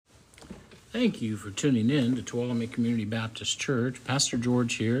Thank you for tuning in to Tuolumne Community Baptist Church. Pastor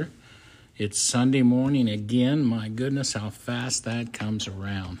George here. It's Sunday morning again. My goodness, how fast that comes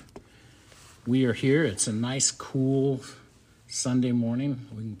around. We are here. It's a nice, cool Sunday morning.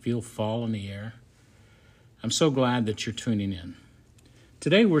 We can feel fall in the air. I'm so glad that you're tuning in.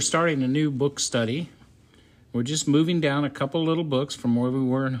 Today we're starting a new book study. We're just moving down a couple little books from where we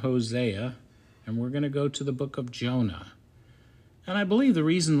were in Hosea, and we're going to go to the book of Jonah. And I believe the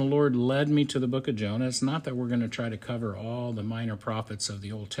reason the Lord led me to the book of Jonah is not that we're going to try to cover all the minor prophets of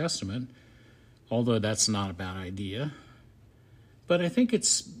the Old Testament, although that's not a bad idea. But I think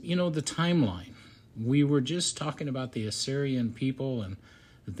it's, the timeline. We were just talking about the Assyrian people and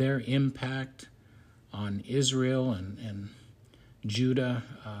their impact on Israel and Judah.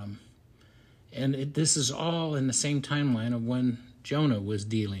 This is all in the same timeline of when Jonah was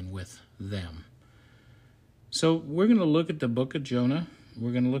dealing with them. So we're going to look at the book of Jonah.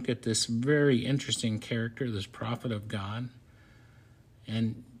 We're going to look at this very interesting character, this prophet of God,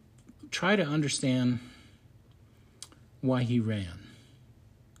 and try to understand why he ran.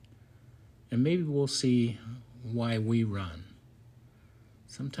 And maybe we'll see why we run.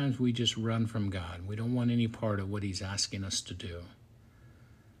 Sometimes we just run from God. We don't want any part of what he's asking us to do.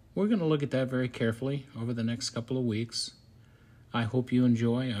 We're going to look at that very carefully over the next couple of weeks. I hope you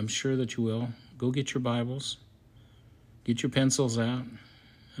enjoy. I'm sure that you will. Go get your Bibles, get your pencils out,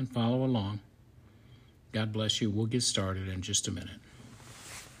 and follow along. God bless you. We'll get started in just a minute.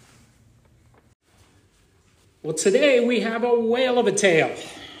 Well, today we have a whale of a tale.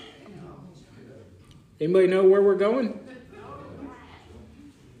 Anybody know where we're going?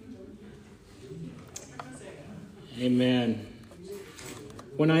 Amen.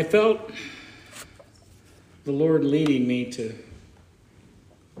 When I felt the Lord leading me to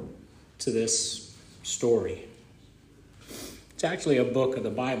this story, it's actually a book of the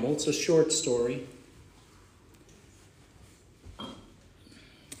Bible. It's a short story.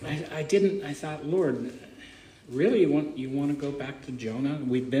 I thought, Lord, really you want to go back to Jonah?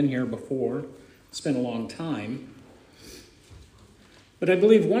 We've been here before. It's been a long time. But I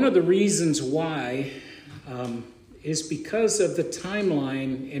believe one of the reasons why is because of the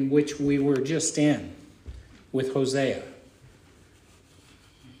timeline in which we were just in with Hosea.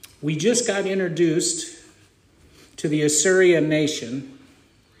 We just got introduced to the Assyrian nation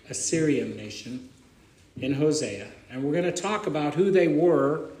in Hosea. And we're going to talk about who they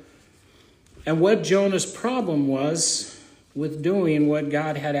were and what Jonah's problem was with doing what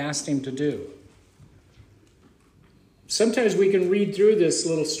God had asked him to do. Sometimes we can read through this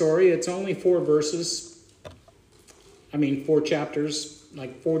little story. It's only 4 chapters,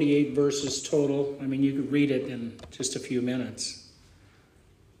 like 48 verses total. You could read it in just a few minutes.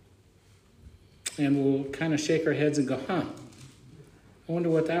 And we'll kind of shake our heads and go, I wonder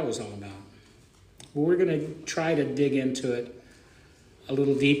what that was all about. Well, we're going to try to dig into it a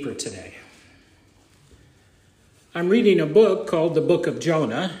little deeper today. I'm reading a book called The Book of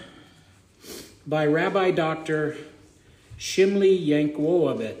Jonah by Rabbi Dr. Shimli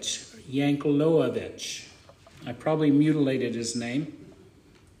Yanklowitz. I probably mutilated his name.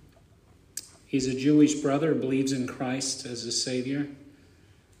 He's a Jewish brother, believes in Christ as a Savior.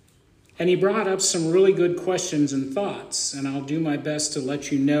 And he brought up some really good questions and thoughts, and I'll do my best to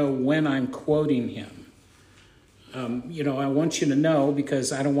let you know when I'm quoting him. I want you to know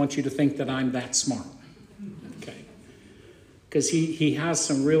because I don't want you to think that I'm that smart. Okay? Because he has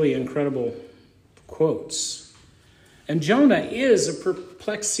some really incredible quotes. And Jonah is a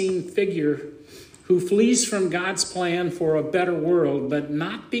perplexing figure who flees from God's plan for a better world, but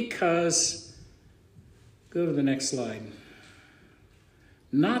not because, go to the next slide,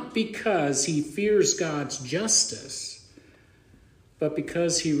 not because he fears God's justice, but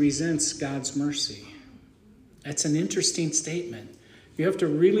because he resents God's mercy. That's an interesting statement. You have to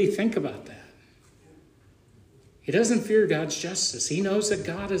really think about that. He doesn't fear God's justice. He knows that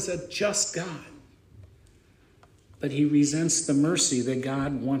God is a just God. But he resents the mercy that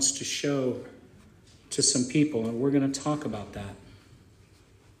God wants to show to some people, and we're going to talk about that.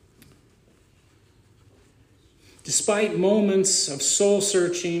 Despite moments of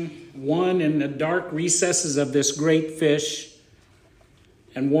soul-searching, one in the dark recesses of this great fish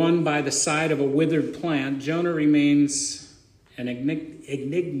and one by the side of a withered plant, Jonah remains an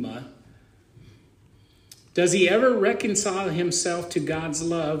enigma. Does he ever reconcile himself to God's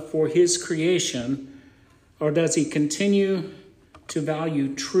love for his creation, or does he continue to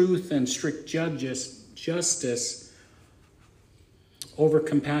value truth and strict justice over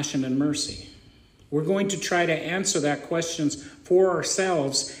compassion and mercy? We're going to try to answer that questions for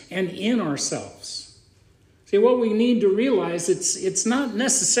ourselves and in ourselves. See, what we need to realize, it's not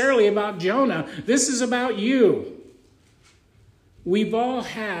necessarily about Jonah. This is about you. We've all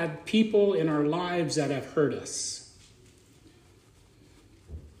had people in our lives that have hurt us.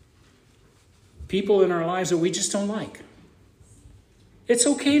 People in our lives that we just don't like. It's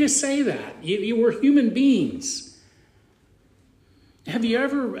okay to say that. You were human beings. Have you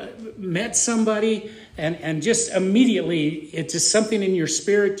ever met somebody and just immediately, it's just something in your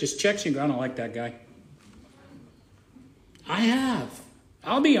spirit just checks you and go, I don't like that guy? I have.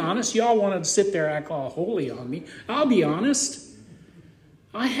 I'll be honest. Y'all wanted to sit there and act all holy on me. I'll be honest.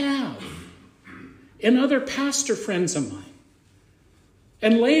 I have. And other pastor friends of mine.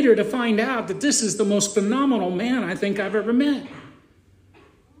 And later to find out that this is the most phenomenal man I think I've ever met.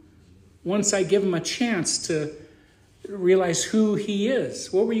 Once I give him a chance to realize who he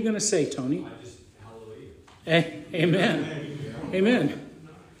is. What were you going to say, Tony? Hallelujah. Amen. Amen.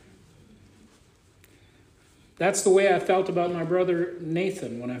 That's the way I felt about my brother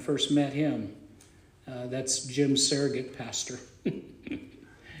Nathan when I first met him. That's Jim's surrogate pastor.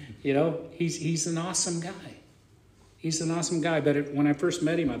 You know, he's an awesome guy. He's an awesome guy. But when I first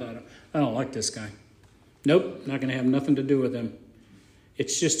met him, I thought, I don't like this guy. Nope, not going to have nothing to do with him.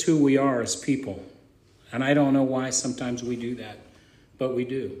 It's just who we are as people. And I don't know why sometimes we do that, but we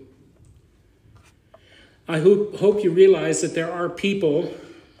do. I hope you realize that there are people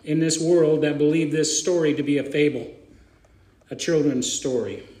in this world that believe this story to be a fable, a children's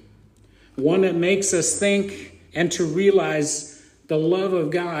story, one that makes us think and to realize the love of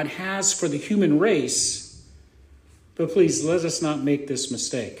God has for the human race. But please, let us not make this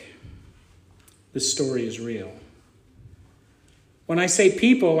mistake. This story is real. When I say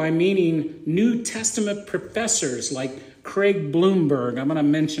people, I'm meaning New Testament professors like Craig Bloomberg, I'm going to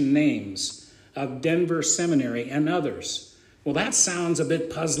mention names, of Denver Seminary and others. Well, that sounds a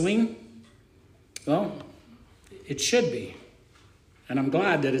bit puzzling. Well, it should be. And I'm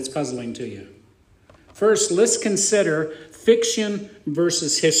glad that it's puzzling to you. First, let's consider fiction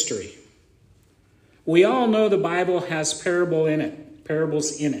versus history. We all know the Bible has parables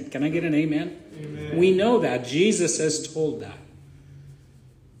in it. Can I get an amen? Amen. We know that. Jesus has told that.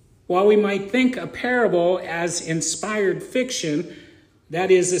 While we might think a parable as inspired fiction, that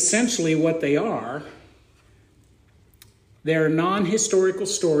is essentially what they are. They are non-historical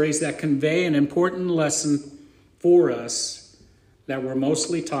stories that convey an important lesson for us that were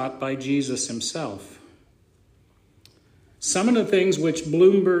mostly taught by Jesus himself. Some of the things which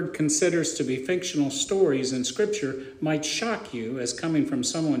Bloomberg considers to be fictional stories in Scripture might shock you as coming from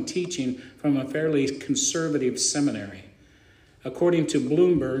someone teaching from a fairly conservative seminary. According to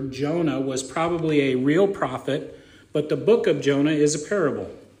Bloomberg, Jonah was probably a real prophet, but the book of Jonah is a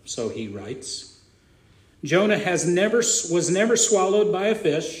parable, so he writes. Jonah was never swallowed by a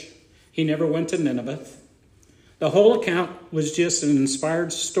fish. He never went to Nineveh. The whole account was just an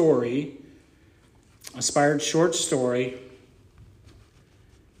inspired short story.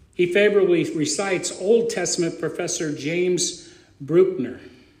 He favorably recites Old Testament Professor James Bruckner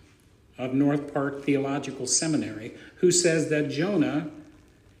of North Park Theological Seminary, who says that Jonah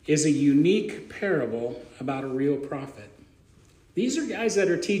is a unique parable about a real prophet. These are guys that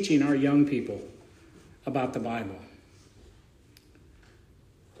are teaching our young people about the Bible.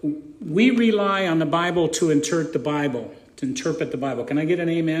 We rely on the Bible to interpret the Bible. Can I get an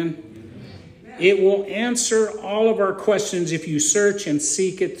amen? Amen. It will answer all of our questions if you search and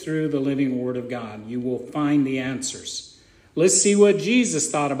seek it through the living Word of God. You will find the answers. Let's see what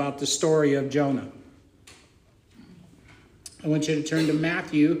Jesus thought about the story of Jonah. I want you to turn to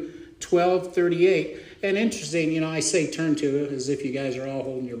Matthew 12:38. And interesting, I say turn to it as if you guys are all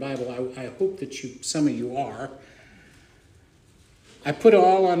holding your Bible. I hope that some of you are. I put it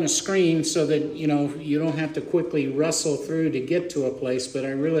all on the screen so that, you don't have to quickly wrestle through to get to a place, but I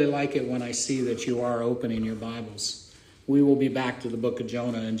really like it when I see that you are opening your Bibles. We will be back to the book of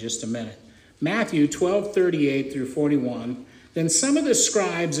Jonah in just a minute. Matthew 12:38 through 41. Then some of the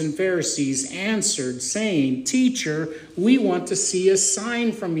scribes and Pharisees answered, saying, Teacher, we want to see a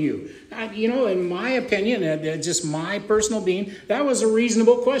sign from you. In my opinion, just my personal being, that was a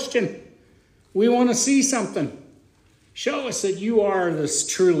reasonable question. We want to see something. Show us that you are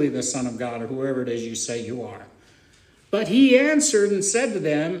truly the Son of God, or whoever it is you say you are. But he answered and said to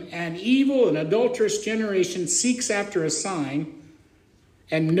them, An evil and adulterous generation seeks after a sign,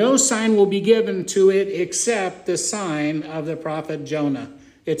 and no sign will be given to it except the sign of the prophet Jonah.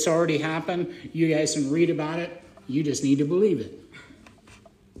 It's already happened. You guys can read about it. You just need to believe it.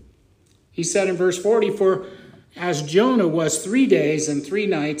 He said in verse 40, For as Jonah was 3 days and 3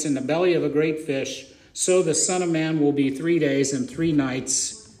 nights in the belly of a great fish, so the Son of Man will be 3 days and 3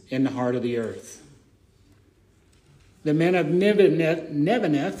 nights in the heart of the earth. The men of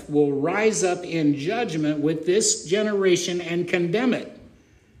Nineveh will rise up in judgment with this generation and condemn it,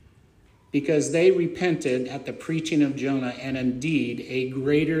 because they repented at the preaching of Jonah, and indeed a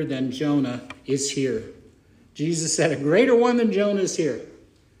greater than Jonah is here. Jesus said, a greater one than Jonah is here.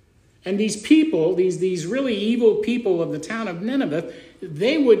 And these people, these really evil people of the town of Nineveh,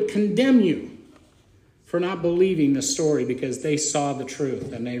 they would condemn you for not believing the story because they saw the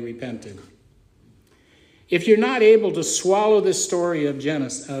truth and they repented. If you're not able to swallow this story of Jonah,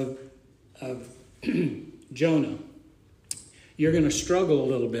 you're going to struggle a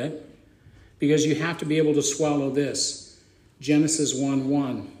little bit, because you have to be able to swallow this. Genesis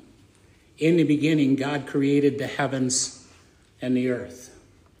 1:1. In the beginning, God created the heavens and the earth.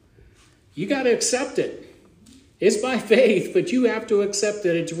 You got to accept it. It's by faith, but you have to accept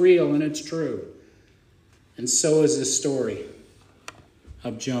that it's real and it's true. And so is the story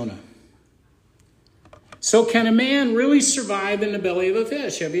of Jonah. So can a man really survive in the belly of a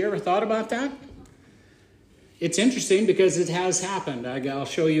fish? Have you ever thought about that? It's interesting because it has happened. I'll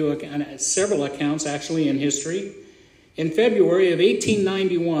show you several accounts actually in history. In February of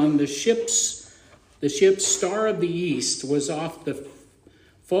 1891, the ship Star of the East was off the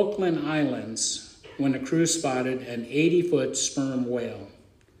Falkland Islands when the crew spotted an 80-foot sperm whale.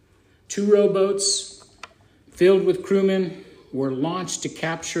 2 rowboats filled with crewmen were launched to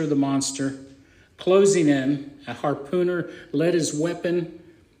capture the monster. Closing in, a harpooner let his weapon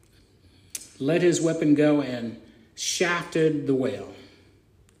go and shafted the whale,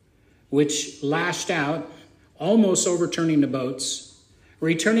 which lashed out, almost overturning the boats.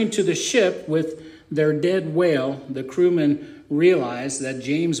 Returning to the ship with their dead whale, the crewmen realized that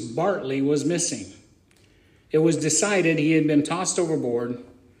James Bartley was missing. It was decided he had been tossed overboard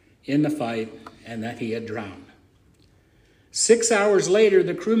in the fight and that he had drowned. 6 hours later,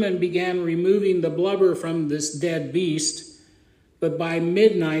 the crewmen began removing the blubber from this dead beast, but by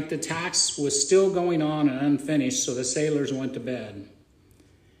midnight, the task was still going on and unfinished, so the sailors went to bed.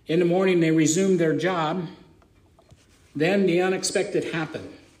 In the morning, they resumed their job. Then the unexpected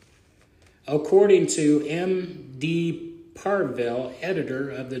happened. According to M.D. Parville, editor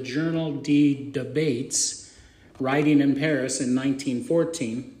of the journal des Debates, writing in Paris in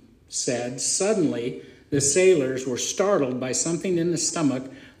 1914, said, suddenly the sailors were startled by something in the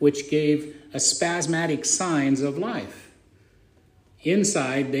stomach which gave a spasmodic signs of life.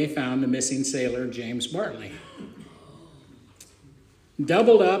 Inside, they found the missing sailor, James Bartley.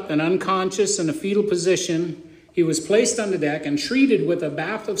 Doubled up and unconscious in a fetal position, he was placed on the deck and treated with a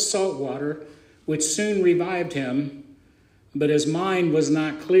bath of salt water, which soon revived him, but his mind was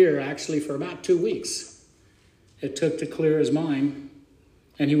not clear actually for about 2 weeks. It took to clear his mind,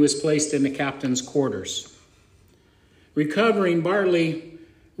 and he was placed in the captain's quarters. Recovering, Bartley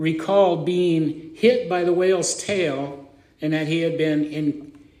recalled being hit by the whale's tail and that he had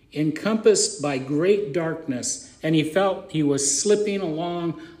been encompassed by great darkness, and he felt he was slipping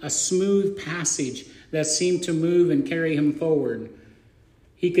along a smooth passage that seemed to move and carry him forward.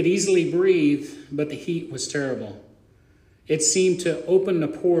 He could easily breathe, but the heat was terrible. It seemed to open the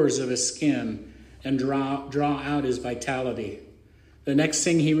pores of his skin and draw out his vitality. The next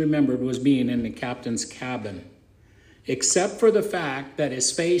thing he remembered was being in the captain's cabin. Except for the fact that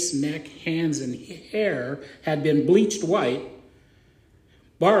his face, neck, hands, and hair had been bleached white,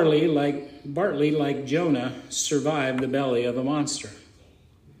 Bartley, like Jonah, survived the belly of a monster.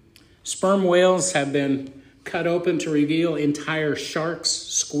 Sperm whales have been cut open to reveal entire sharks,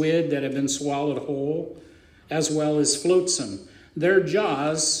 squid that have been swallowed whole, as well as flotsam. Their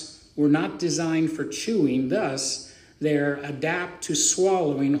jaws were not designed for chewing, thus they adapt to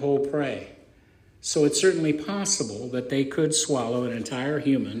swallowing whole prey. So it's certainly possible that they could swallow an entire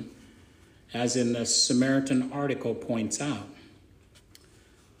human, as in the Samaritan article points out.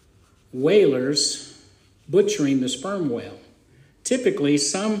 Whalers butchering the sperm whale. Typically,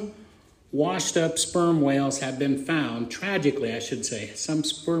 some washed up sperm whales have been found, tragically I should say, some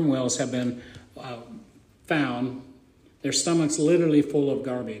sperm whales have been found, their stomachs literally full of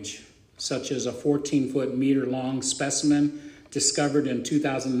garbage, such as a 14-foot meter-long specimen discovered in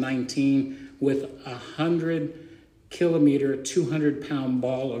 2019 with a 100-kilometer, 200-pound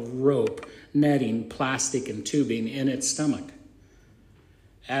ball of rope, netting, plastic, and tubing in its stomach.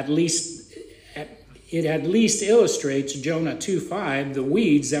 It at least illustrates Jonah 2:5, the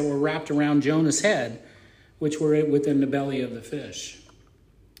weeds that were wrapped around Jonah's head, which were within the belly of the fish.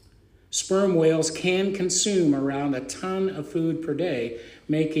 Sperm whales can consume around a ton of food per day,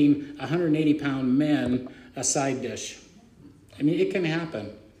 making 180-pound men a side dish. I mean, it can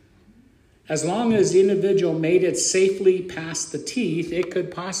happen. As long as the individual made it safely past the teeth, it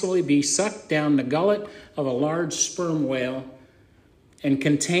could possibly be sucked down the gullet of a large sperm whale and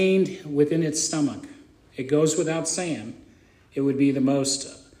contained within its stomach. It goes without saying, it would be the most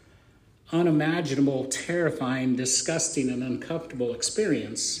unimaginable, terrifying, disgusting, and uncomfortable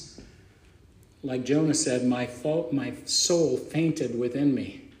experience. Like Jonah said, my soul fainted within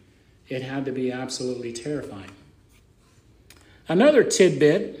me. It had to be absolutely terrifying. Another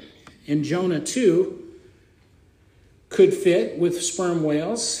tidbit in Jonah 2 could fit with sperm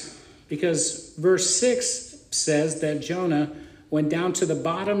whales, because verse 6 says that Jonah went down to the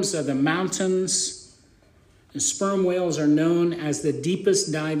bottoms of the mountains. And sperm whales are known as the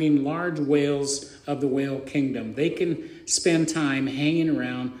deepest diving large whales of the whale kingdom. They can spend time hanging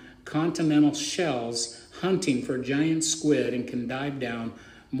around continental shells hunting for giant squid and can dive down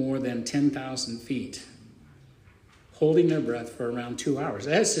more than 10,000 feet, holding their breath for around 2 hours.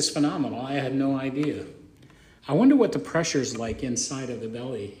 That's just phenomenal. I had no idea. I wonder what the pressure's like inside of the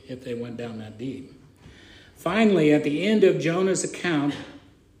belly if they went down that deep. Finally, at the end of Jonah's account,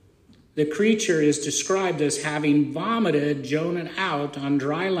 the creature is described as having vomited Jonah out on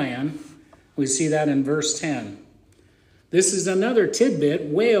dry land. We see that in verse 10. This is another tidbit.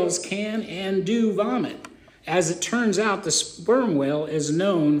 Whales can and do vomit. As it turns out, the sperm whale is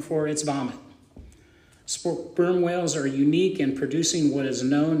known for its vomit. Sperm whales are unique in producing what is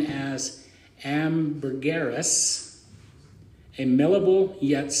known as ambergris, a malleable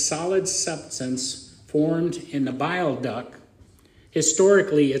yet solid substance formed in the bile duct.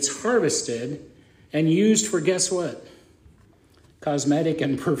 Historically, it's harvested and used for, guess what? Cosmetic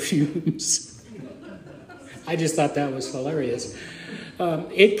and perfumes. I just thought that was hilarious.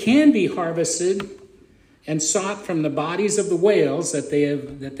 It can be harvested and sought from the bodies of the whales that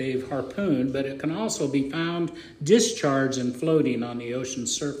they've harpooned, but it can also be found discharged and floating on the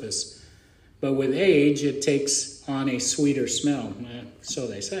ocean's surface. But with age, it takes on a sweeter smell, so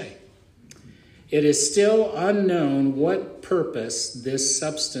they say. It is still unknown what purpose this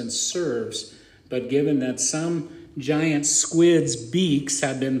substance serves, but given that some giant squid's beaks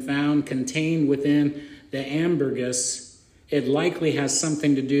have been found contained within the ambergris, it likely has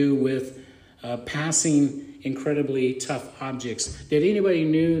something to do with passing incredibly tough objects. Did anybody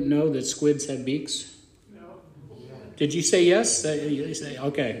know that squids had beaks? No. Did you say yes? You say,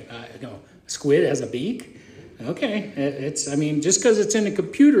 okay, no. Squid has a beak? Okay, just because it's in a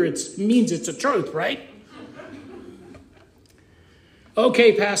computer, it means it's a truth, right?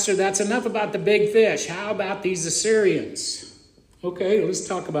 Okay, Pastor, that's enough about the big fish. How about these Assyrians? Okay, let's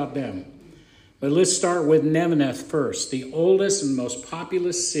talk about them. But let's start with Nineveh first, the oldest and most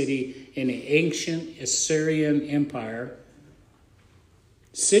populous city in the ancient Assyrian Empire,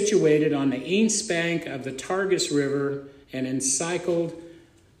 situated on the east bank of the Tigris River and encircled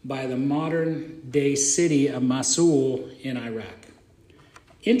by the modern-day city of Mosul in Iraq.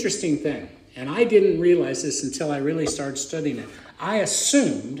 Interesting thing, and I didn't realize this until I really started studying it. I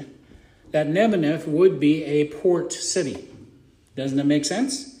assumed that Nineveh would be a port city. Doesn't it make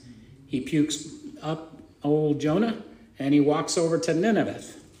sense? He pukes up old Jonah, and he walks over to Nineveh.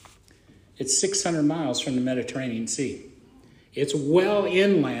 It's 600 miles from the Mediterranean Sea. It's well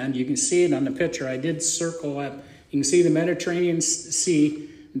inland. You can see it on the picture. I did circle up. You can see the Mediterranean Sea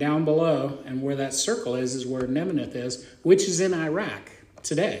down below, and where that circle is where Nineveh is, which is in Iraq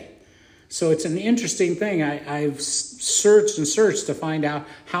today. So it's an interesting thing. I've searched and searched to find out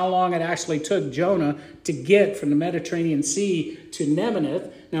how long it actually took Jonah to get from the Mediterranean Sea to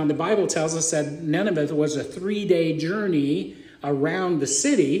Nineveh. Now, the Bible tells us that Nineveh was a 3-day journey around the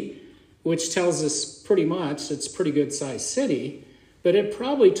city, which tells us pretty much it's a pretty good-sized city. But it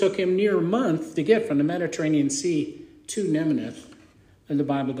probably took him near a month to get from the Mediterranean Sea to Nineveh. And the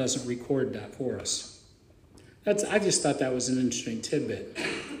Bible doesn't record that for us. I just thought that was an interesting tidbit.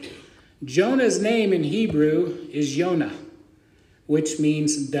 Jonah's name in Hebrew is Jonah, which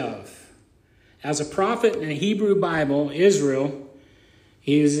means dove. As a prophet in the Hebrew Bible, he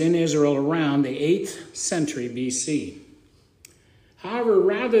is in Israel around the 8th century BC. However,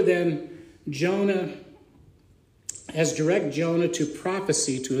 rather than Jonah direct Jonah to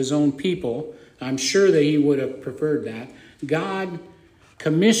prophecy to his own people, I'm sure that he would have preferred that, God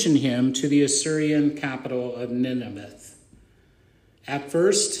commissioned him to the Assyrian capital of Nineveh. At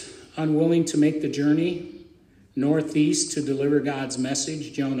first, unwilling to make the journey northeast to deliver God's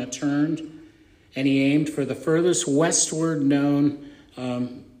message, Jonah turned and he aimed for the furthest westward known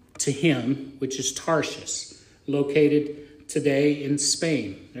to him, which is Tarshish, located today in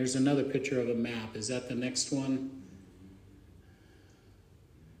Spain. There's another picture of a map. Is that the next one?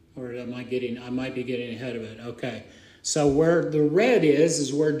 Or I might be getting ahead of it. Okay. So where the red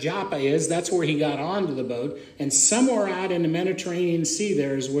is where Joppa is. That's where he got onto the boat. And somewhere out in the Mediterranean Sea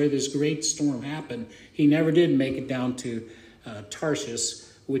there is where this great storm happened. He never did make it down to Tarshish,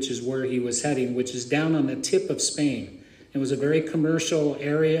 which is where he was heading, which is down on the tip of Spain. It was a very commercial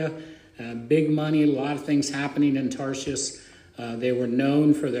area, big money, a lot of things happening in Tarshish. They were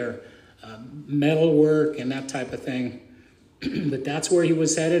known for their metal work and that type of thing. But that's where he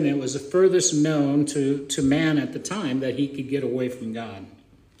was headed, and it was the furthest known to man at the time that he could get away from God.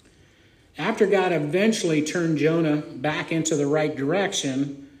 After God eventually turned Jonah back into the right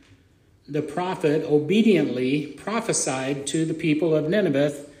direction, the prophet obediently prophesied to the people of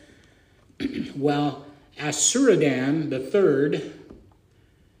Nineveh. Well, Ashuradan III,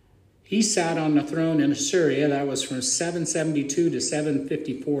 he sat on the throne in Assyria. That was from 772 to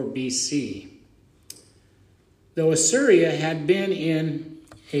 754 BC. Though Assyria had been in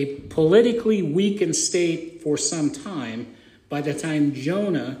a politically weakened state for some time, by the time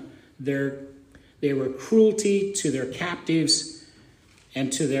Jonah, they were cruelty to their captives and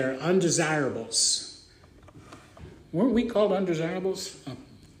to their undesirables. Weren't we called undesirables? Oh,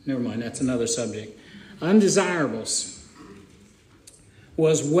 never mind, that's another subject. Undesirables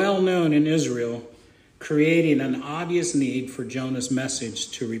was well known in Israel, creating an obvious need for Jonah's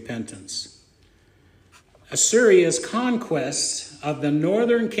message to repentance. Assyria's conquest of the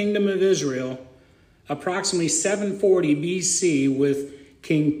northern kingdom of Israel, approximately 740 BC with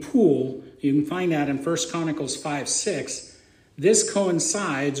King Pul, you can find that in 1 Chronicles 5:6. This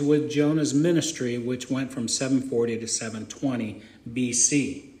coincides with Jonah's ministry, which went from 740 to 720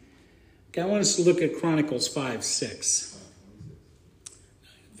 BC. Okay, I want us to look at Chronicles 5:6.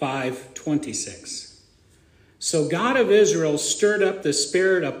 5:26. So God of Israel stirred up the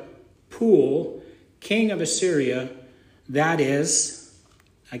spirit of Pul, king of Assyria, that is,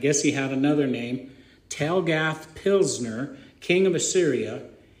 I guess he had another name, Telgath-Pilsner, king of Assyria.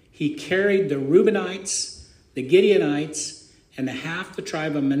 He carried the Reubenites, the Gideonites, and half the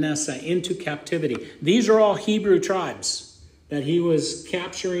tribe of Manasseh into captivity. These are all Hebrew tribes that he was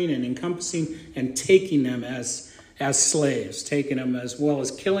capturing and encompassing and taking them as slaves, taking them as well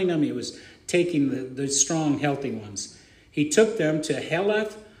as killing them. He was taking the strong, healthy ones. He took them to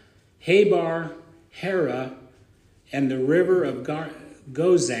Heleth, Habar, Hera, and the river of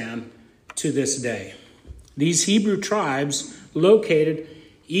Gozan to this day. These Hebrew tribes, located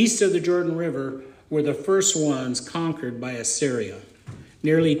east of the Jordan River, were the first ones conquered by Assyria.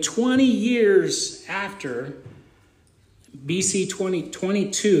 Nearly 20 years after BC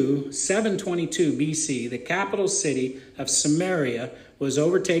 722 BC, the capital city of Samaria was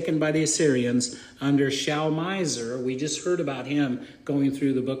overtaken by the Assyrians under Shalmaneser. We just heard about him going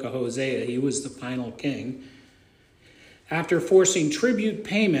through the book of Hosea. He was the final king. After forcing tribute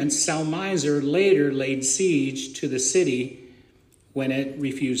payments, Shalmaneser later laid siege to the city when it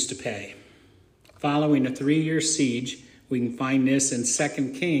refused to pay. Following a 3-year siege, we can find this in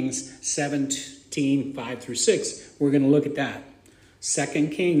 2 Kings 17, 5-6. We're going to look at that. 2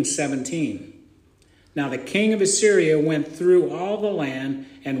 Kings 17. Now the king of Assyria went through all the land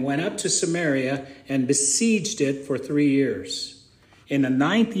and went up to Samaria and besieged it for 3 years. In the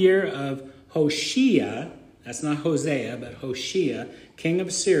 9th year of Hoshea, that's not Hosea, but Hoshea, king of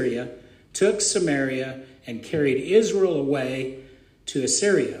Assyria, took Samaria and carried Israel away to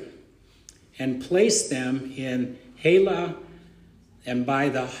Assyria and placed them in Halah and by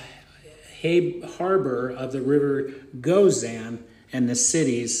the harbor of the river Gozan and the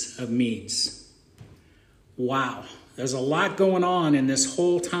cities of Medes. Wow, there's a lot going on in this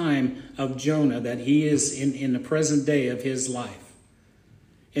whole time of Jonah that he is in the present day of his life.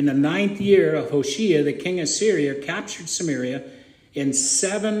 In the 9th year of Hoshea, the king of Syria captured Samaria. In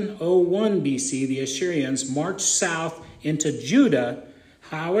 701 BC, the Assyrians marched south into Judah.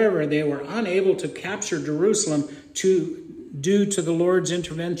 However, they were unable to capture Jerusalem due to the Lord's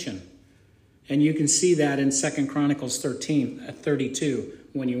intervention. And you can see that in 2 Chronicles 32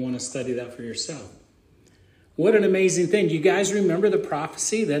 when you want to study that for yourself. What an amazing thing. Do you guys remember the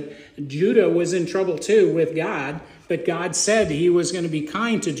prophecy that Judah was in trouble too with God, but God said he was going to be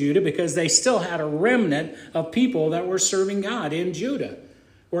kind to Judah because they still had a remnant of people that were serving God in Judah,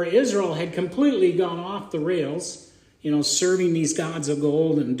 where Israel had completely gone off the rails, serving these gods of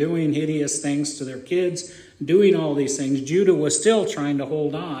gold and doing hideous things to their kids, doing all these things. Judah was still trying to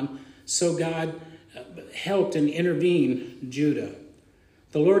hold on, so God helped and intervened Judah.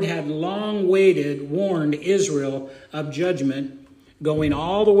 The Lord had long warned Israel of judgment, going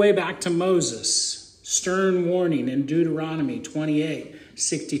all the way back to Moses. Stern warning in Deuteronomy 28,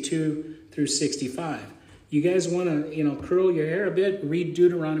 62 through 65. You guys want to, curl your hair a bit? Read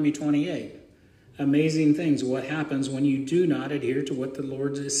Deuteronomy 28. amazing things. What happens when you do not adhere to what the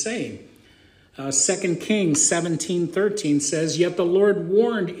Lord is saying? 2 Kings 17:13 says, "Yet the Lord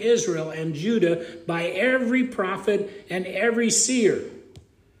warned Israel and Judah by every prophet and every seer."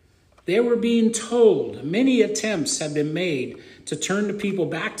 They were being told. Many attempts have been made to turn the people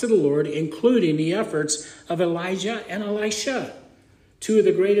back to the Lord, including the efforts of Elijah and Elisha, two of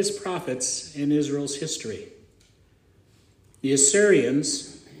the greatest prophets in Israel's history. The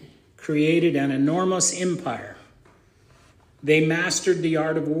Assyrians created an enormous empire. They mastered the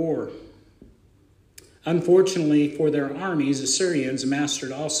art of war. Unfortunately for their armies, Assyrians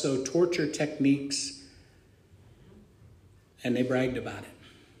mastered also torture techniques, and they bragged about it.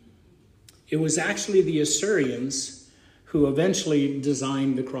 It was actually the Assyrians who eventually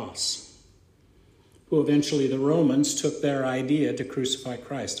designed the cross, who eventually the Romans took their idea to crucify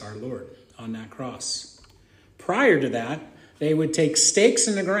Christ, our Lord, on that cross. Prior to that, they would take stakes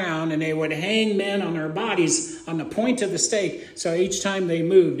in the ground and they would hang men on their bodies on the point of the stake. So each time they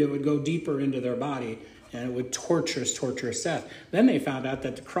moved, it would go deeper into their body and it would torturous death. Then they found out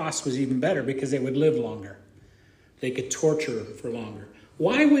that the cross was even better because they would live longer. They could torture for longer.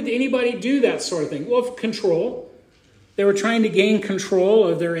 Why would anybody do that sort of thing? Well, control. They were trying to gain control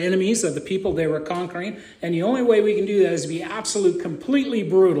of their enemies, of the people they were conquering. And the only way we can do that is to be absolute, completely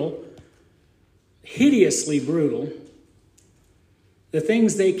brutal, hideously brutal. The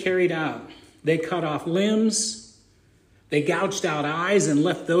things they carried out. They cut off limbs. They gouged out eyes and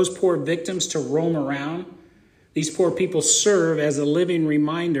left those poor victims to roam around. These poor people serve as a living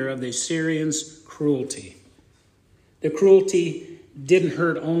reminder of the Assyrians' cruelty. The cruelty didn't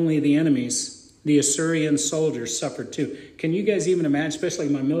hurt only the enemies. The Assyrian soldiers suffered too. Can you guys even imagine, especially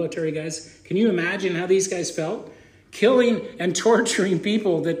my military guys, can you imagine how these guys felt? Killing and torturing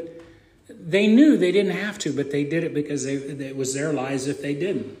people that they knew they didn't have to, but they did it because it was their lives if they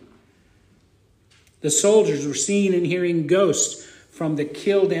didn't. The soldiers were seeing and hearing ghosts from the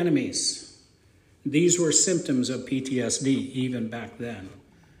killed enemies. These were symptoms of PTSD even back then.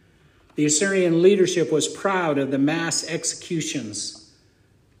 The Assyrian leadership was proud of the mass executions.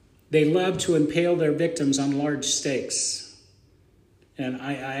 They loved to impale their victims on large stakes. And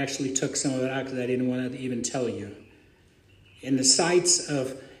I actually took some of it out because I didn't want to even tell you. In the sights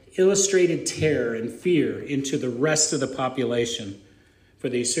of illustrated terror and fear into the rest of the population, for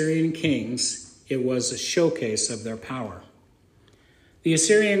the Assyrian kings, it was a showcase of their power. The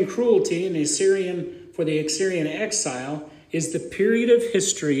Assyrian cruelty and the Assyrian exile is the period of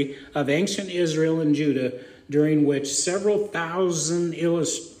history of ancient Israel and Judah during which several thousand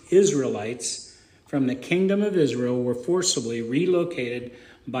Israelites from the kingdom of Israel were forcibly relocated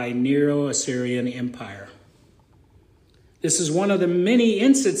by Neo-Assyrian Empire. This is one of the many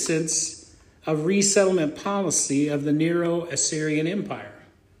instances of resettlement policy of the Neo-Assyrian Empire.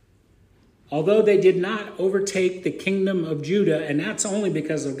 Although they did not overtake the kingdom of Judah, and that's only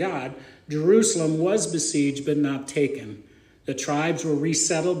because of God, Jerusalem was besieged but not taken. The tribes were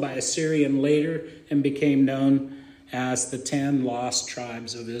resettled by Assyrian later and became known as the 10 lost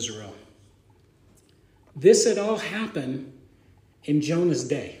tribes of Israel. This had all happened in Jonah's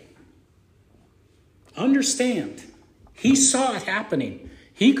day. Understand, he saw it happening.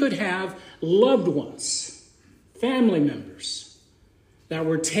 He could have loved ones, family members, that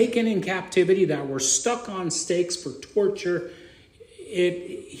were taken in captivity, that were stuck on stakes for torture.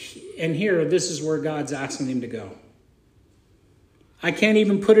 And here, this is where God's asking him to go. I can't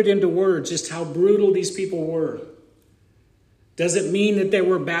even put it into words just how brutal these people were. Does it mean that they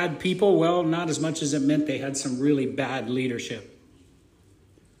were bad people? Well, not as much as it meant they had some really bad leadership.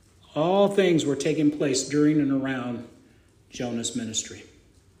 All things were taking place during and around Jonah's ministry.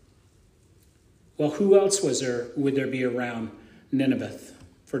 Well, who else would there be around Nineveh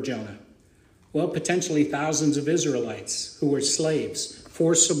for Jonah? Well, potentially thousands of Israelites who were slaves,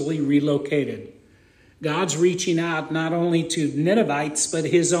 forcibly relocated. God's reaching out not only to Ninevites, but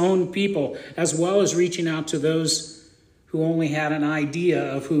his own people, as well as reaching out to those who only had an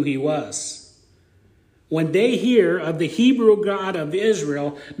idea of who he was. When they hear of the Hebrew God of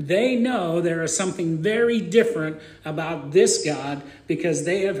Israel, they know there is something very different about this God because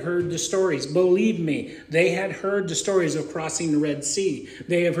they have heard the stories. Believe me, they had heard the stories of crossing the Red Sea.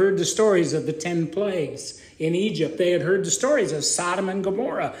 They have heard the stories of the 10 plagues in Egypt. They had heard the stories of Sodom and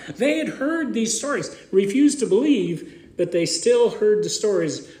Gomorrah. They had heard these stories, refused to believe, but they still heard the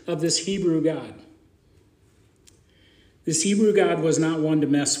stories of this Hebrew God. This Hebrew God was not one to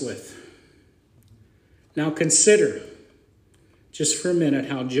mess with. Now consider, just for a minute,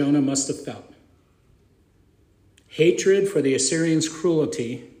 how Jonah must have felt. Hatred for the Assyrians'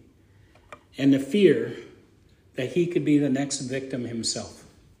 cruelty and the fear that he could be the next victim himself.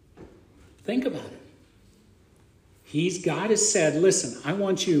 Think about it. God has said, listen, I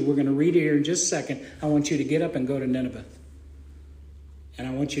want you, we're going to read it here in just a second, I want you to get up and go to Nineveh. And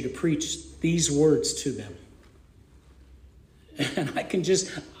I want you to preach these words to them. And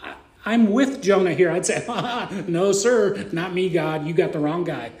I'm with Jonah here. I'd say, no, sir, not me, God. You got the wrong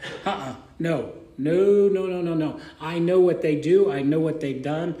guy. No. I know what they do. I know what they've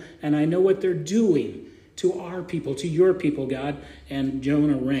done. And I know what they're doing to our people, to your people, God. And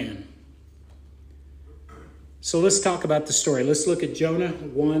Jonah ran. So let's talk about the story. Let's look at Jonah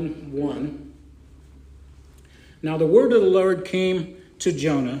 1:1. Now the word of the Lord came to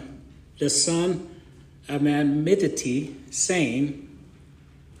Jonah, the son of Amittai, saying,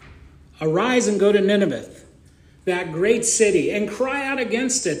 Arise and go to Nineveh, that great city, and cry out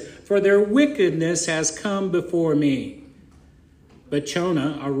against it, for their wickedness has come before me. But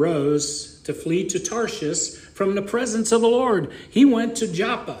Jonah arose to flee to Tarshish from the presence of the Lord. He went to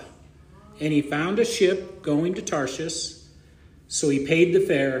Joppa, and he found a ship going to Tarshish. So he paid the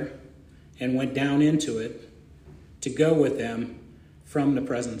fare and went down into it to go with them from the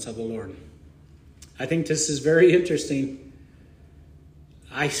presence of the Lord. I think this is very interesting.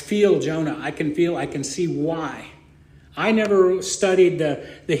 I feel Jonah. I can see why. I never studied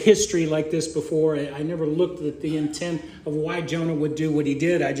the history like this before. I never looked at the intent of why Jonah would do what he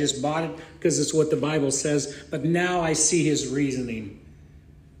did. I just bought it because it's what the Bible says. But now I see his reasoning.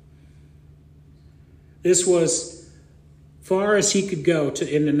 This was far as he could go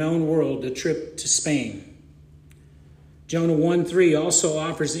in the known world, the trip to Spain. Jonah 1:3 also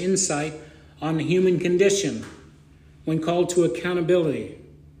offers insight on the human condition when called to accountability.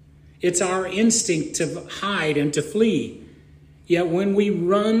 It's our instinct to hide and to flee. Yet when we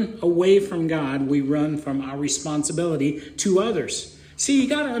run away from God, we run from our responsibility to others. See, you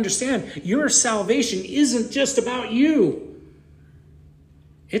got to understand, your salvation isn't just about you.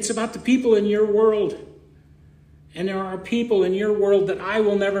 It's about the people in your world. And there are people in your world that I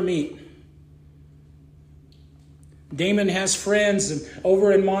will never meet. Damon has friends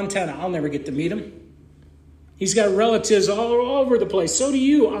over in Montana. I'll never get to meet them. He's got relatives all over the place. So do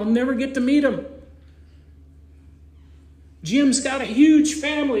you. I'll never get to meet them. Jim's got a huge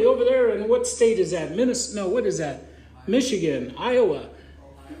family over there. In what state is that? What is that? Michigan, Iowa,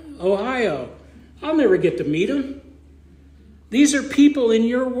 Ohio. I'll never get to meet them. These are people in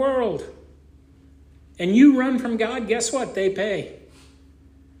your world. And you run from God, guess what? They pay.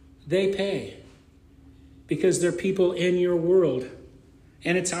 They pay. Because they're people in your world.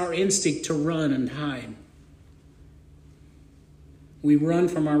 And it's our instinct to run and hide. We run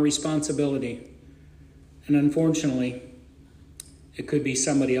from our responsibility. And unfortunately, it could be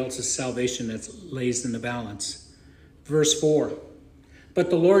somebody else's salvation that lays in the balance. Verse 4. But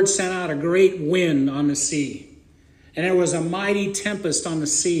the Lord sent out a great wind on the sea. And there was a mighty tempest on the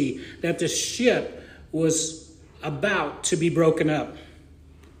sea, that the ship was about to be broken up.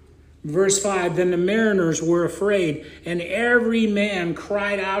 Verse 5, then the mariners were afraid, and every man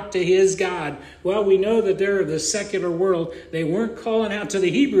cried out to his God. Well, we know that they're the secular world. They weren't calling out to the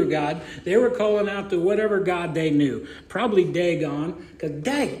Hebrew God. They were calling out to whatever God they knew. Probably Dagon, because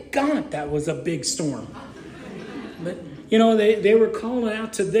daggone, that was a big storm. But, they were calling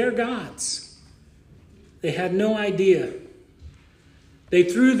out to their gods. They had no idea. They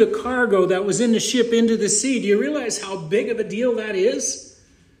threw the cargo that was in the ship into the sea. Do you realize how big of a deal that is?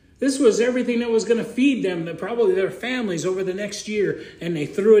 This was everything that was going to feed them, probably their families, over the next year. And they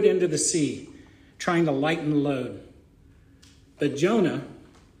threw it into the sea, trying to lighten the load. But Jonah,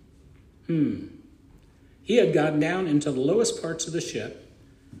 he had gotten down into the lowest parts of the ship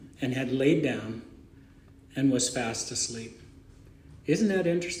and had laid down and was fast asleep. Isn't that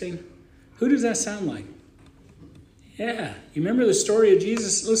interesting? Who does that sound like? Yeah, you remember the story of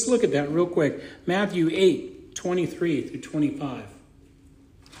Jesus? Let's look at that real quick. Matthew 8:23 through 25.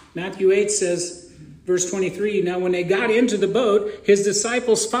 Matthew 8 says, verse 23, now when they got into the boat, his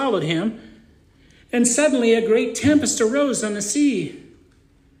disciples followed him, and suddenly a great tempest arose on the sea,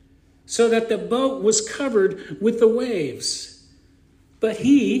 so that the boat was covered with the waves. But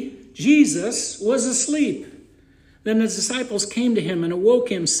he, Jesus, was asleep. Then the disciples came to him and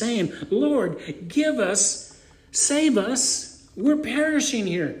awoke him, saying, Lord, save us. We're perishing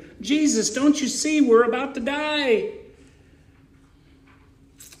here. Jesus, don't you see we're about to die?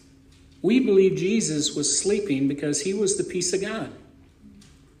 We believe Jesus was sleeping because he was the peace of God.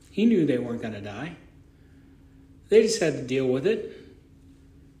 He knew they weren't going to die. They just had to deal with it.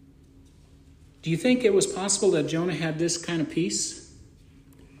 Do you think it was possible that Jonah had this kind of peace?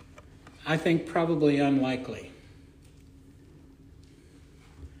 I think probably unlikely.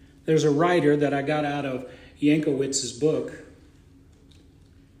 There's a writer that I got out of Yankowicz's book,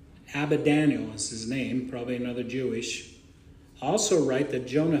 Abedaniel is his name, probably another Jewish, also write that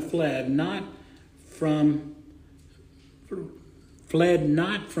Jonah fled not from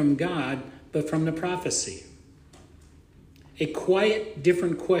God, but from the prophecy. A quite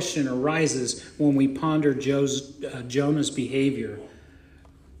different question arises when we ponder Jonah's behavior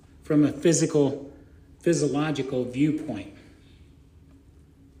from a physiological viewpoint.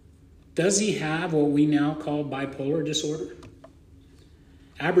 Does he have what we now call bipolar disorder?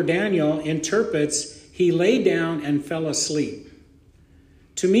 Aberdaniel interprets he lay down and fell asleep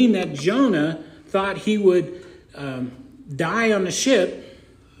to mean that Jonah thought he would die on the ship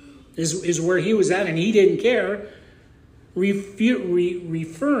is where he was at, and he didn't care,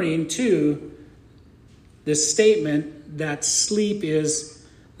 referring to the statement that sleep is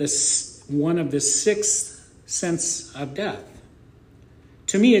one of the sixth sense of death.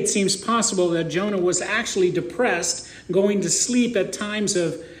 To me, it seems possible that Jonah was actually depressed. Going to sleep at times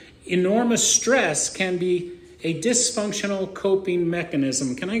of enormous stress can be a dysfunctional coping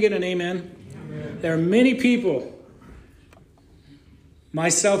mechanism. Can I get an amen? Amen. There are many people,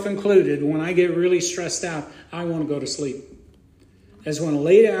 myself included, when I get really stressed out, I want to go to sleep. I just want to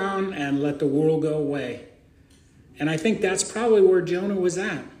lay down and let the world go away. And I think that's probably where Jonah was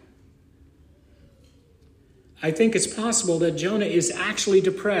at. I think it's possible that Jonah is actually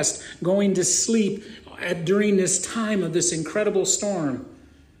depressed, going to sleep during this time of this incredible storm.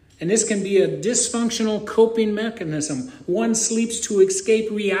 And this can be a dysfunctional coping mechanism. One sleeps to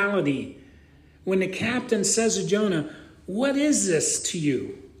escape reality. When the captain says to Jonah, "What is this to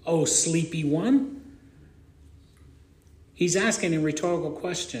you, O sleepy one?" He's asking a rhetorical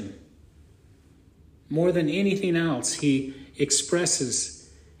question. More than anything else, he expresses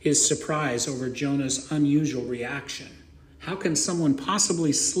his surprise over Jonah's unusual reaction. How can someone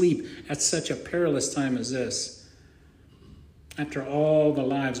possibly sleep at such a perilous time as this? After all the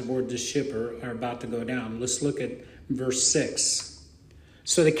lives aboard this ship are about to go down. Let's look at verse 6.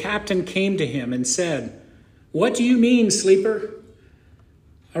 So the captain came to him and said, "What do you mean, sleeper?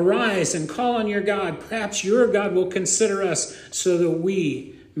 Arise and call on your God. Perhaps your God will consider us so that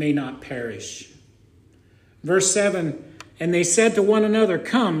we may not perish." Verse 7, and they said to one another,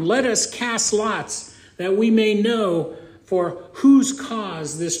 "Come, let us cast lots, that we may know for whose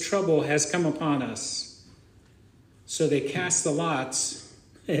cause this trouble has come upon us." So they cast the lots,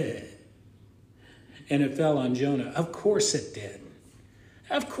 and it fell on Jonah. Of course it did.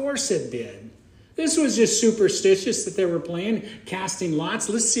 Of course it did. This was just superstitious that they were playing, casting lots.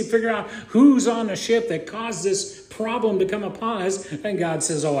 Let's figure out who's on the ship that caused this problem to come upon us. And God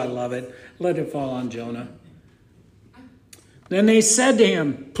says, "Oh, I love it. Let it fall on Jonah." Then they said to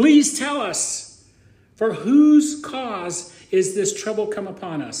him, "Please tell us, for whose cause is this trouble come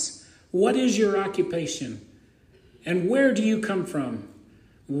upon us? What is your occupation? And where do you come from?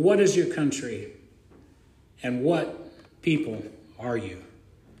 What is your country? And what people are you?"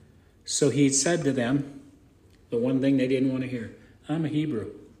 So he said to them, the one thing they didn't want to hear, "I'm a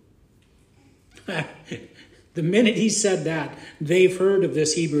Hebrew." The minute he said that, they've heard of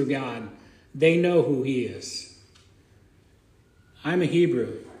this Hebrew God. They know who he is. "I'm a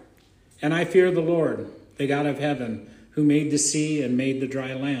Hebrew, and I fear the Lord, the God of heaven, who made the sea and made the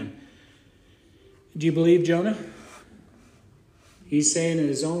dry land." Do you believe Jonah? He's saying in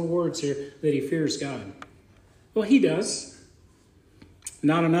his own words here that he fears God. Well, he does.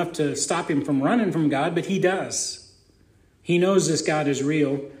 Not enough to stop him from running from God, but he does. He knows this God is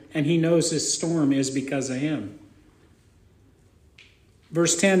real, and he knows this storm is because of him.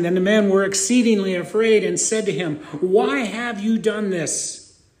 Verse 10, then the men were exceedingly afraid and said to him, "Why have you done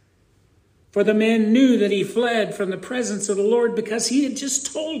this?" For the men knew that he fled from the presence of the Lord because he had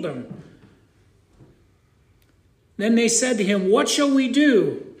just told them. Then they said to him, "What shall we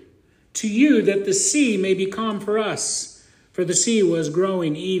do to you that the sea may be calm for us?" For the sea was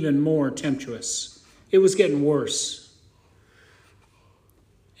growing even more tempestuous. It was getting worse.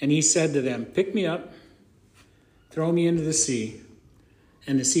 And he said to them, "Pick me up, throw me into the sea,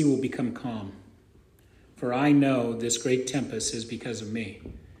 and the sea will become calm. For I know this great tempest is because of me."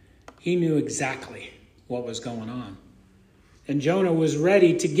 He knew exactly what was going on. And Jonah was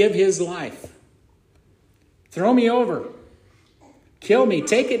ready to give his life. "Throw me over. Kill me.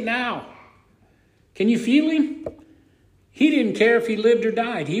 Take it now." Can you feel him? He didn't care if he lived or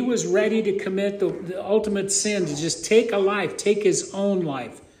died. He was ready to commit the ultimate sin, to just take a life, take his own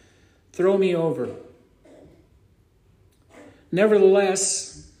life. Throw me over.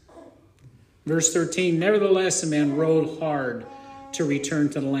 Nevertheless, verse 13, nevertheless, the man rowed hard to return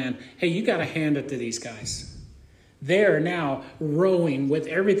to the land. Hey, you got to hand it to these guys. They're now rowing with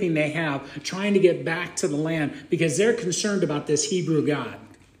everything they have, trying to get back to the land because they're concerned about this Hebrew God.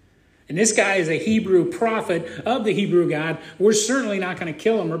 And this guy is a Hebrew prophet of the Hebrew God. We're certainly not going to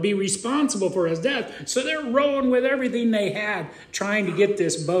kill him or be responsible for his death. So they're rowing with everything they had, trying to get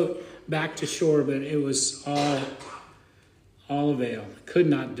this boat back to shore. But it was all avail. Could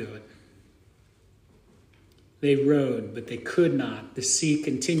not do it. They rowed, but they could not. The sea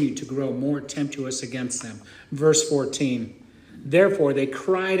continued to grow more tempestuous against them. Verse 14. Therefore they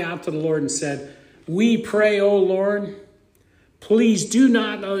cried out to the Lord and said, "We pray, O Lord, please do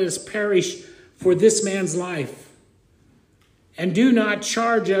not let us perish for this man's life. And do not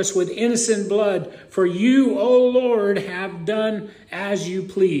charge us with innocent blood, for you, O Lord, have done as you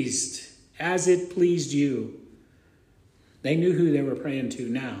pleased, as it pleased you." They knew who they were praying to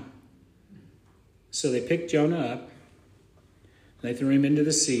now. So they picked Jonah up, they threw him into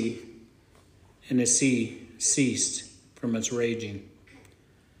the sea, and the sea ceased from its raging.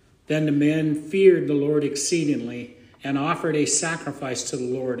 Then the men feared the Lord exceedingly and offered a sacrifice to the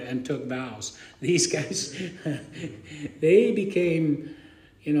Lord and took vows. These guys, they became,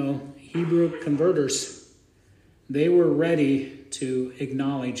 Hebrew converters. They were ready to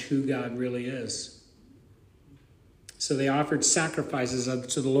acknowledge who God really is. So they offered sacrifices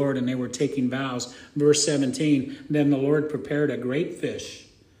to the Lord, and they were taking vows. Verse 17, then the Lord prepared a great fish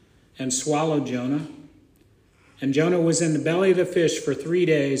and swallowed Jonah. And Jonah was in the belly of the fish for 3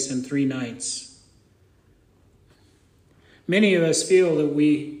 days and 3 nights. Many of us feel that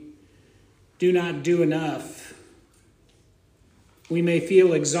we do not do enough. We may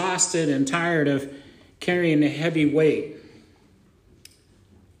feel exhausted and tired of carrying the heavy weight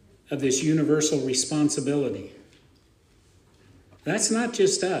of this universal responsibility. That's not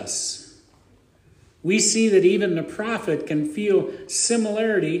just us. We see that even the prophet can feel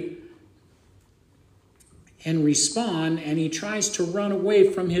similarity and respond, and he tries to run away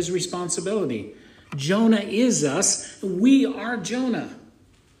from his responsibility. Jonah is us. We are Jonah.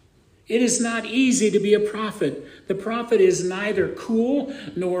 It is not easy to be a prophet. The prophet is neither cool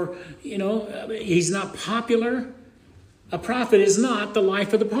nor, he's not popular. A prophet is not the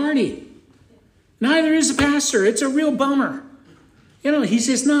life of the party. Neither is a pastor. It's a real bummer. He's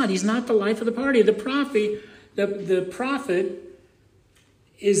just not. He's not the life of the party. The prophet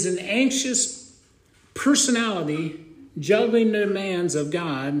is an anxious personality juggling the demands of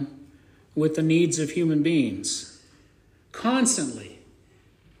God with the needs of human beings. Constantly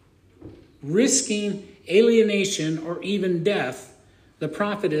risking alienation or even death, the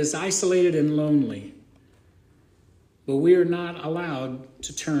prophet is isolated and lonely. But we are not allowed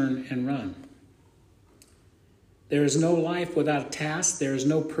to turn and run. There is no life without a task. There is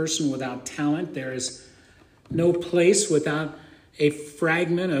no person without talent. There is no place without a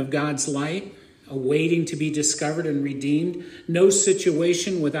fragment of God's light, awaiting to be discovered and redeemed. No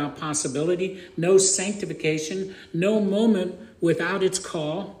situation without possibility. No sanctification. No moment without its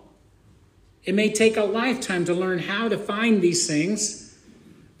call. It may take a lifetime to learn how to find these things,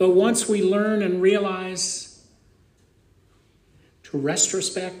 but once we learn and realize to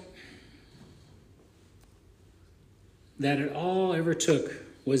retrospect, that it all ever took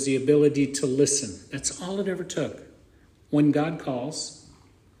was the ability to listen. That's all it ever took. When God calls,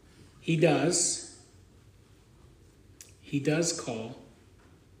 He does call.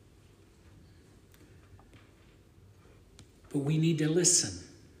 But we need to listen.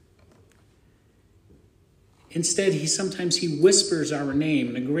 Instead, sometimes he whispers our name.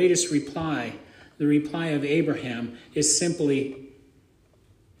 And the greatest reply, the reply of Abraham, is simply,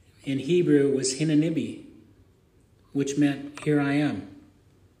 in Hebrew, was hinenibi, which meant, here I am.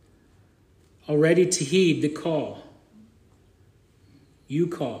 Already to heed the call. You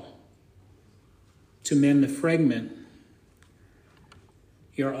call to mend the fragment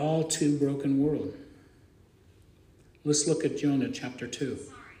your all too broken world. Let's look at Jonah chapter 2.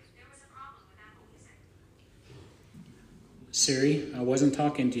 Siri, I wasn't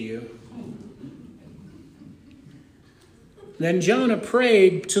talking to you. Then Jonah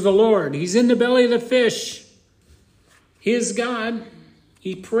prayed to the Lord. He's in the belly of the fish. His God,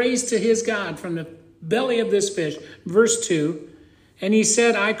 he prays to his God from the belly of this fish. Verse 2, and he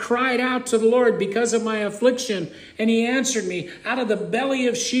said, I cried out to the Lord because of my affliction, and he answered me. Out of the belly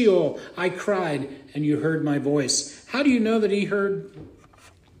of Sheol I cried, and you heard my voice. How do you know that he heard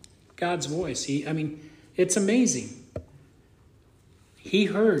God's voice? It's amazing. He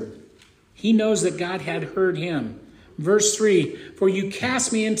heard. He knows that God had heard him. Verse 3, for you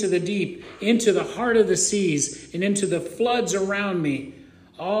cast me into the deep, into the heart of the seas, and into the floods around me.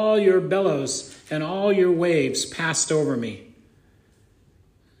 All your billows and all your waves passed over me.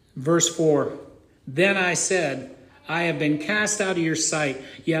 Verse 4, then I said, I have been cast out of your sight,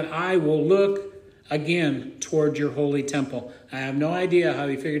 yet I will look again toward your holy temple. I have no idea how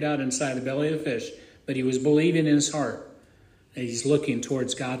he figured out inside the belly of the fish, but he was believing in his heart that he's looking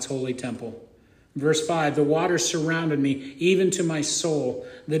towards God's holy temple. Verse 5, the waters surrounded me, even to my soul.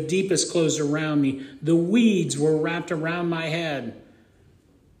 The deepest closed around me. The weeds were wrapped around my head.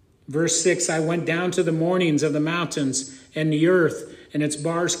 Verse 6, I went down to the mornings of the mountains, and the earth and its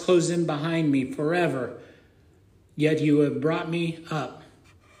bars closed in behind me forever. Yet you have brought me up,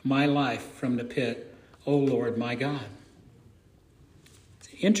 my life, from the pit, O Lord my God. It's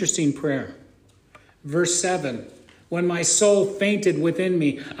an interesting prayer. Verse 7, when my soul fainted within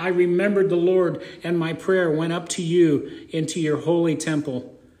me, I remembered the Lord, and my prayer went up to you into your holy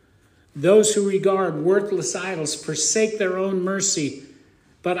temple. Those who regard worthless idols forsake their own mercy,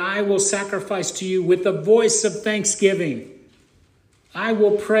 but I will sacrifice to you with the voice of thanksgiving. I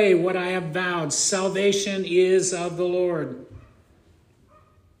will pray what I have vowed. Salvation is of the Lord.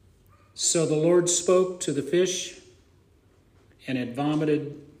 So the Lord spoke to the fish, and it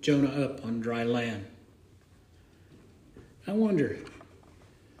vomited Jonah up on dry land. I wonder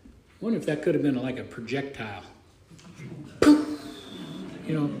if that could have been like a projectile.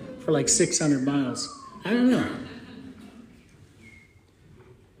 For like 600 miles. I don't know.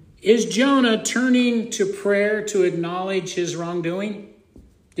 Is Jonah turning to prayer to acknowledge his wrongdoing?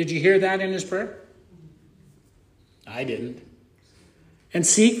 Did you hear that in his prayer? I didn't. And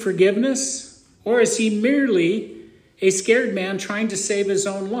seek forgiveness? Or is he merely a scared man trying to save his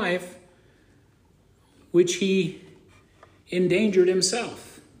own life, which he endangered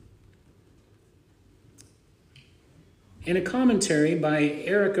himself? In a commentary by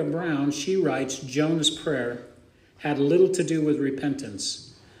Erica Brown, she writes, Jonah's prayer had little to do with repentance.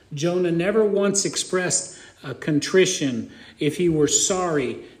 Jonah never once expressed a contrition. If he were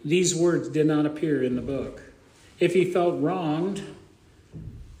sorry, these words did not appear in the book. If he felt wronged,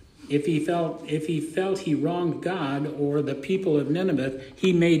 if he felt he wronged God or the people of Nineveh,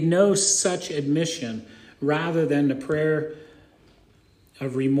 he made no such admission, rather than the prayer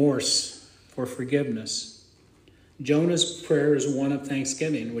of remorse for forgiveness. Jonah's prayer is one of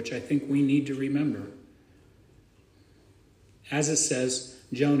thanksgiving, which I think we need to remember. As it says,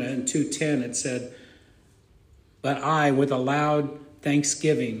 Jonah in 2:10, it said, but I, with a loud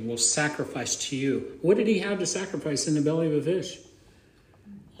thanksgiving, will sacrifice to you. What did he have to sacrifice in the belly of a fish?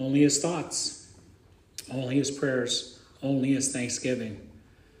 Only his thoughts, only his prayers, only his thanksgiving.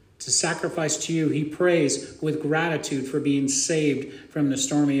 To sacrifice to you, he prays with gratitude for being saved from the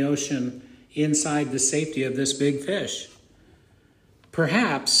stormy ocean inside the safety of this big fish.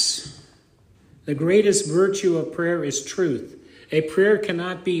 Perhaps the greatest virtue of prayer is truth. A prayer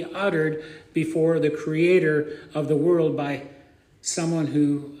cannot be uttered before the creator of the world by someone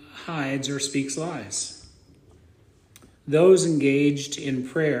who hides or speaks lies. Those engaged in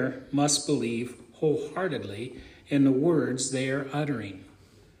prayer must believe wholeheartedly in the words they are uttering.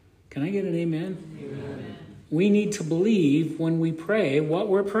 Can I get an amen? Amen. We need to believe when we pray what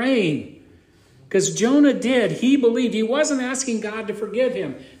we're praying. Because Jonah did. He believed. He wasn't asking God to forgive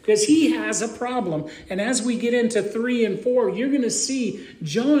him because he has a problem. And as we get into 3 and 4, you're going to see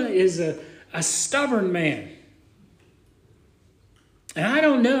Jonah is a stubborn man. And I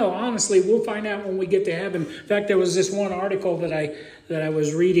don't know, honestly, we'll find out when we get to heaven. In fact, there was this one article that I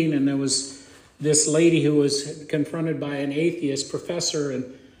was reading, and there was this lady who was confronted by an atheist professor,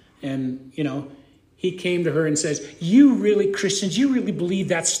 and he came to her and says, you really, Christians, you really believe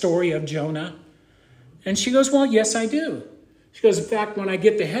that story of Jonah? And she goes, well, yes, I do. She goes, in fact, when I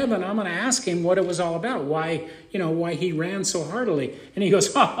get to heaven, I'm going to ask him what it was all about, why he ran so heartily. And he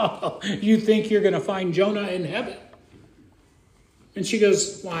goes, oh, you think you're going to find Jonah in heaven? And she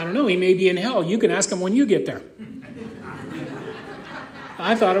goes, well, I don't know. He may be in hell. You can ask him when you get there.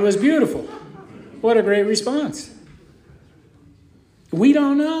 I thought it was beautiful. What a great response. We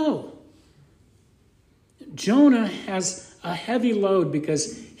don't know. Jonah has a heavy load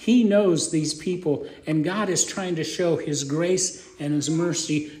because he knows these people, and God is trying to show his grace and his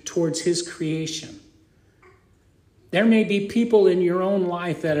mercy towards his creation. There may be people in your own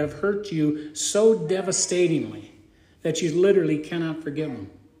life that have hurt you so devastatingly that you literally cannot forgive them.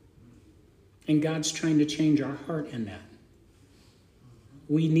 And God's trying to change our heart in that.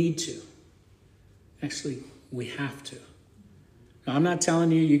 We need to. Actually, we have to. Now, I'm not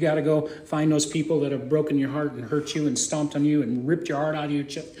telling you got to go find those people that have broken your heart and hurt you and stomped on you and ripped your heart out of your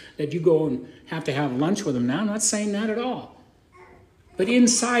chest, that you go and have to have lunch with them now. I'm not saying that at all. But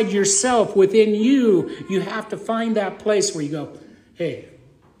inside yourself, within you, you have to find that place where you go, hey,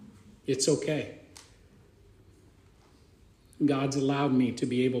 it's okay. God's allowed me to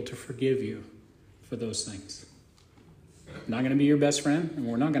be able to forgive you for those things. I'm not going to be your best friend, and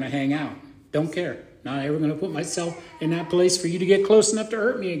we're not going to hang out. Don't care. Not ever going to put myself in that place for you to get close enough to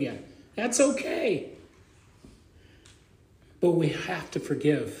hurt me again. That's okay. But we have to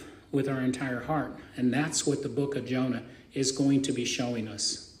forgive with our entire heart. And that's what the book of Jonah is going to be showing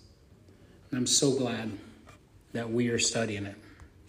us. And I'm so glad that we are studying it.